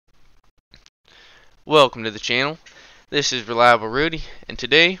Welcome to the channel. This is Reliable Rudy, and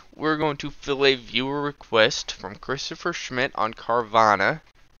today we're going to fill a viewer request from Christopher Schmidt on Carvana,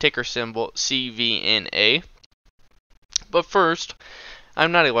 ticker symbol CVNA. But first,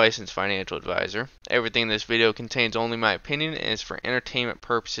 I'm not a licensed financial advisor. Everything in this video contains only my opinion and is for entertainment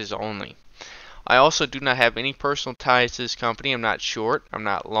purposes only. I also do not have any personal ties to this company. I'm not short. I'm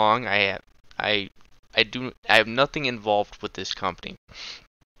not long. I have nothing involved with this company.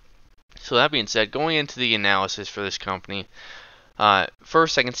 So that being said, going into the analysis for this company,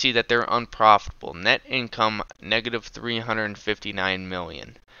 first I can see that they're unprofitable. Net income negative 359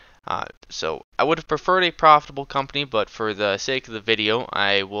 million. So I would have preferred a profitable company, but for the sake of the video,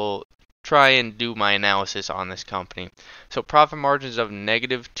 I will try and do my analysis on this company. So profit margins of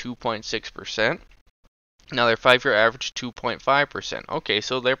negative 2.6%. Now their 5-year average 2.5%. Okay,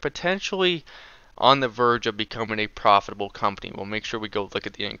 so they're potentially on the verge of becoming a profitable company. We'll make sure we go look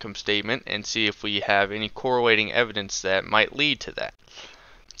at the income statement and see if we have any correlating evidence that might lead to that.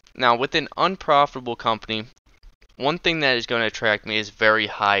 Now, with an unprofitable company, one thing that is going to attract me is very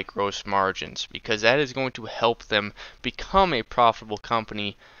high gross margins, because that is going to help them become a profitable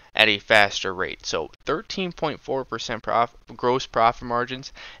company at a faster rate. So 13.4% gross profit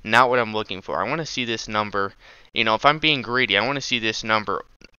margins, not what I'm looking for. I want to see this number, if I'm being greedy, I want to see this number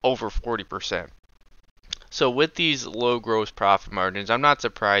over 40%. So with these low gross profit margins, I'm not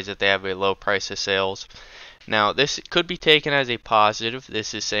surprised that they have a low price of sales. Now, this could be taken as a positive.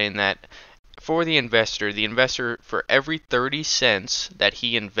 This is saying that for the investor for every 30 cents that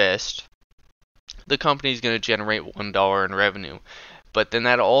he invests, the company is going to generate $1 in revenue. But then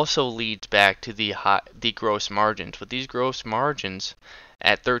that also leads back to the gross margins. With these gross margins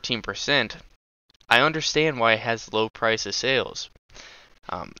at 13%, I understand why it has low price of sales.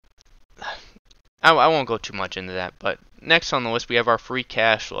 I won't go too much into that, but next on the list we have our free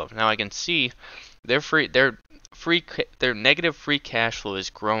cash flow. Now I can see their negative free cash flow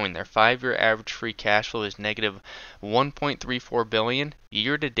is growing. Their 5-year average free cash flow is negative 1.34 billion.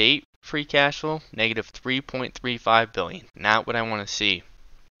 Year to date free cash flow negative 3.35 billion. Not what I want to see.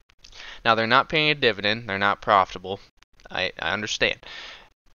 Now they're not paying a dividend. They're not profitable. I understand.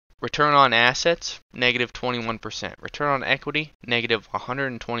 Return on assets, negative 21%. Return on equity, negative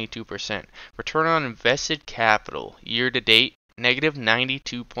 122%. Return on invested capital, year to date, negative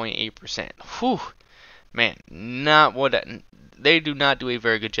 92.8%. Whew, man, they do not do a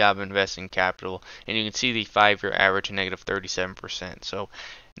very good job of investing capital. And you can see the 5-year average, negative 37%. So,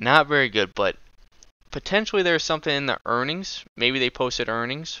 not very good, but potentially there's something in the earnings. Maybe they posted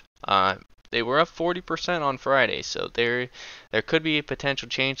earnings. They were up 40% on Friday, so there could be a potential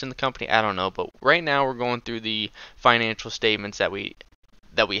change in the company. I don't know, but right now we're going through the financial statements that we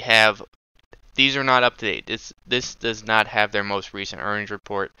have. These are not up to date. This does not have their most recent earnings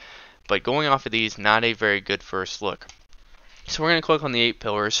report, but going off of these, not a very good first look. So we're going to click on the 8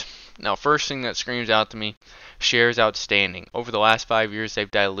 pillars. Now, first thing that screams out to me, shares outstanding. Over the last 5 years, they've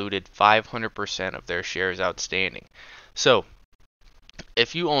diluted 500% of their shares outstanding. So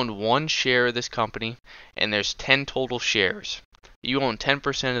if you own 1 share of this company and there's 10 total shares, you own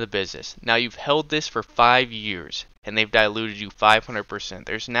 10% of the business. Now you've held this for 5 years and they've diluted you 500%.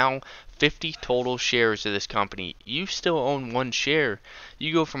 There's now 50 total shares of this company. You still own 1 share.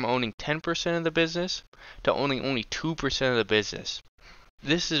 You go from owning 10% of the business to owning only 2% of the business.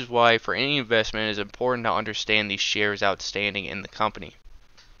 This is why for any investment it is important to understand these shares outstanding in the company.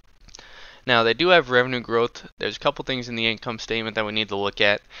 Now, they do have revenue growth. There's a couple things in the income statement that we need to look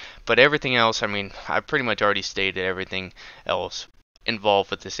at, but everything else, I've pretty much already stated everything else involved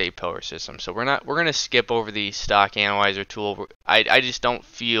with this 8-pillar system. So we're going to skip over the stock analyzer tool. I just don't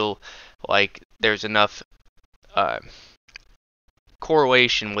feel like there's enough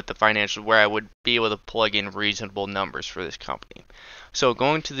correlation with the financials where I would be able to plug in reasonable numbers for this company. So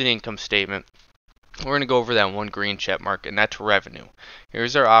going to the income statement, we're going to go over that one green check mark, and that's revenue.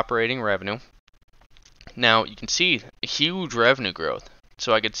 Here's our operating revenue. Now, you can see huge revenue growth.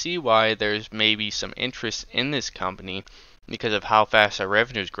 So I could see why there's maybe some interest in this company because of how fast our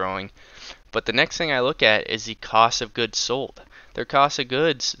revenue is growing. But the next thing I look at is the cost of goods sold. Their cost of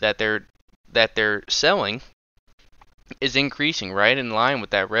goods that they're selling is increasing right in line with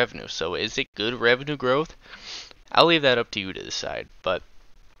that revenue. So is it good revenue growth? I'll leave that up to you to decide, but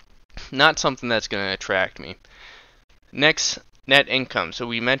not something that's going to attract me. Next, net income. So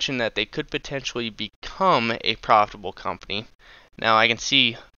we mentioned that they could potentially become a profitable company. Now I can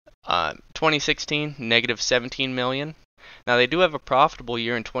see 2016 negative 17 million, Now they do have a profitable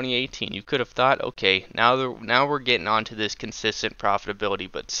year in 2018. You could have thought, okay, now we're getting onto this consistent profitability,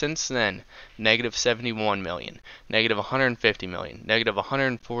 but since then, negative 71 million, negative 150 million, negative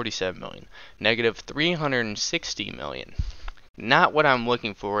 147 million, negative 360 million. Not what I'm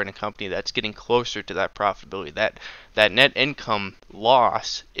looking for in a company that's getting closer to that profitability. That net income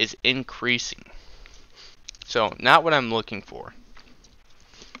loss is increasing. So, not what I'm looking for.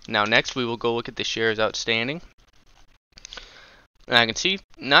 Now, next we will go look at the shares outstanding. And I can see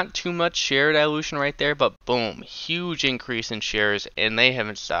not too much share dilution right there, but boom, huge increase in shares, and they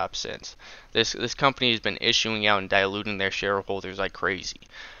haven't stopped since. This company has been issuing out and diluting their shareholders like crazy.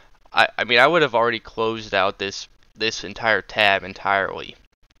 I mean, I would have already closed out this entire tab entirely.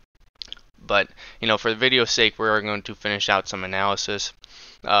 But, you know, for the video's sake, we're going to finish out some analysis.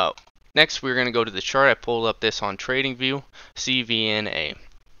 Next, we're going to go to the chart. I pulled up this on TradingView, CVNA.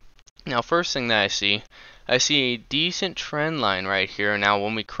 Now, first thing that I see a decent trend line right here. Now,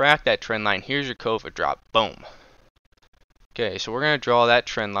 when we crack that trend line, here's your COVID drop. Boom. Okay, so we're going to draw that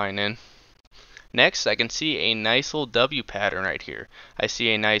trend line in. Next, I can see a nice little W pattern right here. I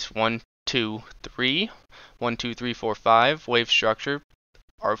see a nice 1, 2, 3, 1, 2, 3, 4, 5 wave structure.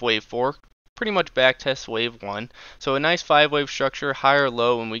 Our wave 4, pretty much back test wave 1. So a nice 5-wave structure, higher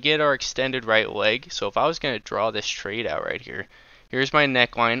low, and we get our extended right leg. So if I was going to draw this trade out right here, here's my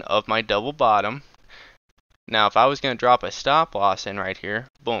neckline of my double bottom. Now, if I was going to drop a stop loss in right here,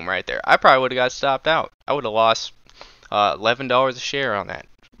 boom, right there, I probably would have got stopped out. I would have lost $11 a share on that.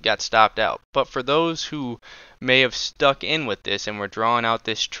 Got stopped out. But for those who may have stuck in with this and were drawing out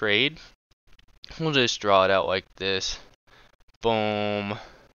this trade, we'll just draw it out like this. Boom.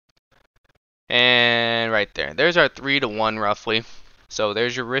 And right there. There's our 3 to 1 roughly. So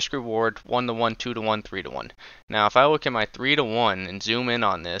there's your risk reward, 1 to 1, 2 to 1, 3 to 1. Now if I look at my 3 to 1 and zoom in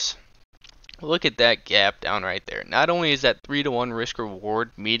on this, look at that gap down right there. Not only is that 3 to 1 risk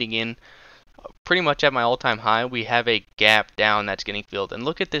reward meeting in pretty much at my all-time high, we have a gap down that's getting filled. And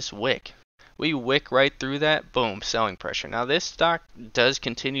look at this wick. We wick right through that, boom, selling pressure. Now this stock does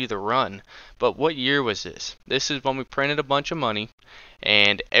continue the run, but what year was this? This is when we printed a bunch of money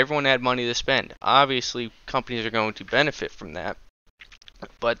and everyone had money to spend. Obviously, companies are going to benefit from that.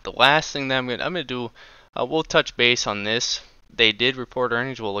 But the last thing that I'm going to do, we'll touch base on this. They did report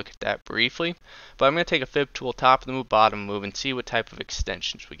earnings. We'll look at that briefly. But I'm going to take a fib tool, top of the move, bottom move, and see what type of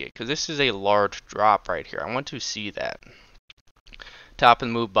extensions we get. Because this is a large drop right here. I want to see that. Top of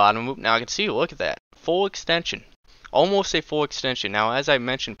the move, bottom move. Now I can see, look at that. Full extension. Almost a full extension. Now, as I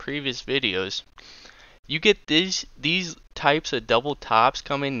mentioned in previous videos, you get these types of double tops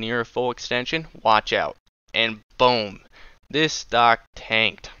coming near a full extension. Watch out. And boom. This stock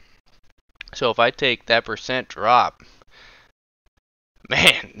tanked. So if I take that percent drop,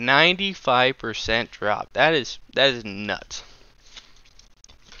 man, 95% drop. That is nuts.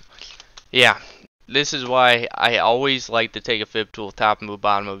 Yeah, this is why I always like to take a fib tool, top move,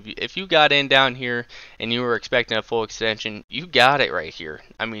 bottom move. If you got in down here and you were expecting a full extension, you got it right here.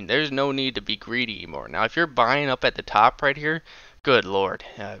 I mean, there's no need to be greedy anymore. Now, if you're buying up at the top right here, good lord,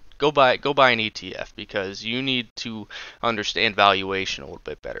 go buy an ETF because you need to understand valuation a little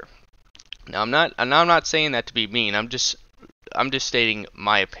bit better. Now, I'm not saying that to be mean. I'm just stating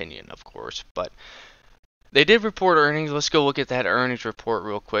my opinion, of course. But they did report earnings. Let's go look at that earnings report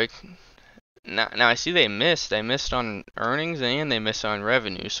real quick. Now I see they missed. They missed on earnings and they missed on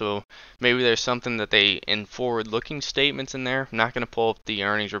revenue. So maybe there's something that they in forward-looking statements in there. I'm not going to pull up the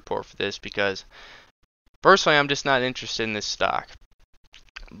earnings report for this because personally I'm just not interested in this stock.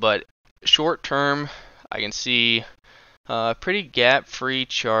 But short term, I can see a pretty gap-free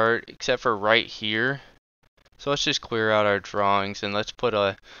chart except for right here. So let's just clear out our drawings and let's put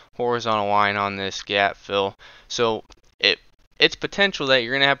a horizontal line on this gap fill. So it's potential that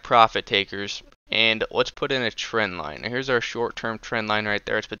you're going to have profit takers, and let's put in a trend line. Now here's our short-term trend line right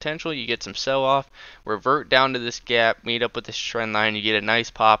there. It's potential you get some sell-off, revert down to this gap, meet up with this trend line, you get a nice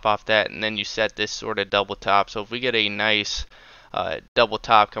pop off that, and then you set this sort of double top. So if we get a nice double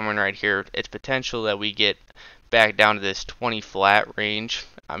top coming right here, it's potential that we get back down to this 20 flat range.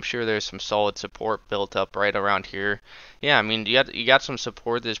 I'm sure there's some solid support built up right around here. Yeah, I mean, you got some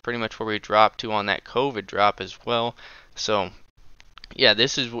support. This is pretty much where we dropped to on that COVID drop as well. So yeah,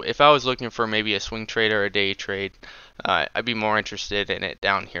 this is, if I was looking for maybe a swing trade or a day trade, I'd be more interested in it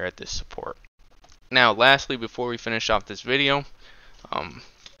down here at this support. Now, lastly, before we finish off this video,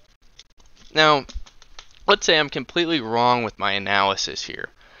 now let's say I'm completely wrong with my analysis here.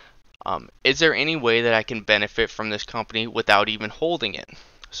 Is there any way that I can benefit from this company without even holding it?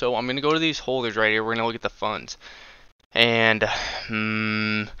 So I'm going to go to these holders right here. We're going to look at the funds. And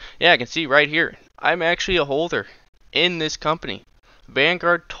yeah, I can see right here, I'm actually a holder. in this company.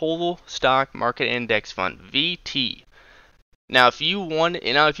 Vanguard Total Stock Market Index Fund, VT. Now, if you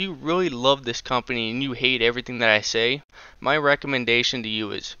really love this company and you hate everything that I say, my recommendation to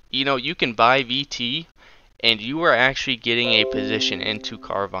you is, you can buy VT and you are actually getting a position into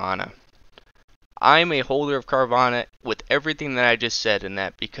Carvana. I'm a holder of Carvana with everything that I just said in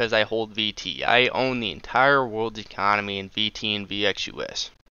that because I hold VT. I own the entire world's economy in VT and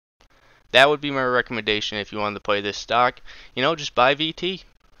VXUS. That would be my recommendation if you wanted to play this stock. Just buy VT.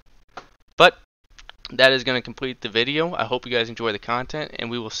 But that is going to complete the video. I hope you guys enjoy the content, and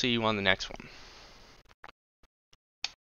we will see you on the next one.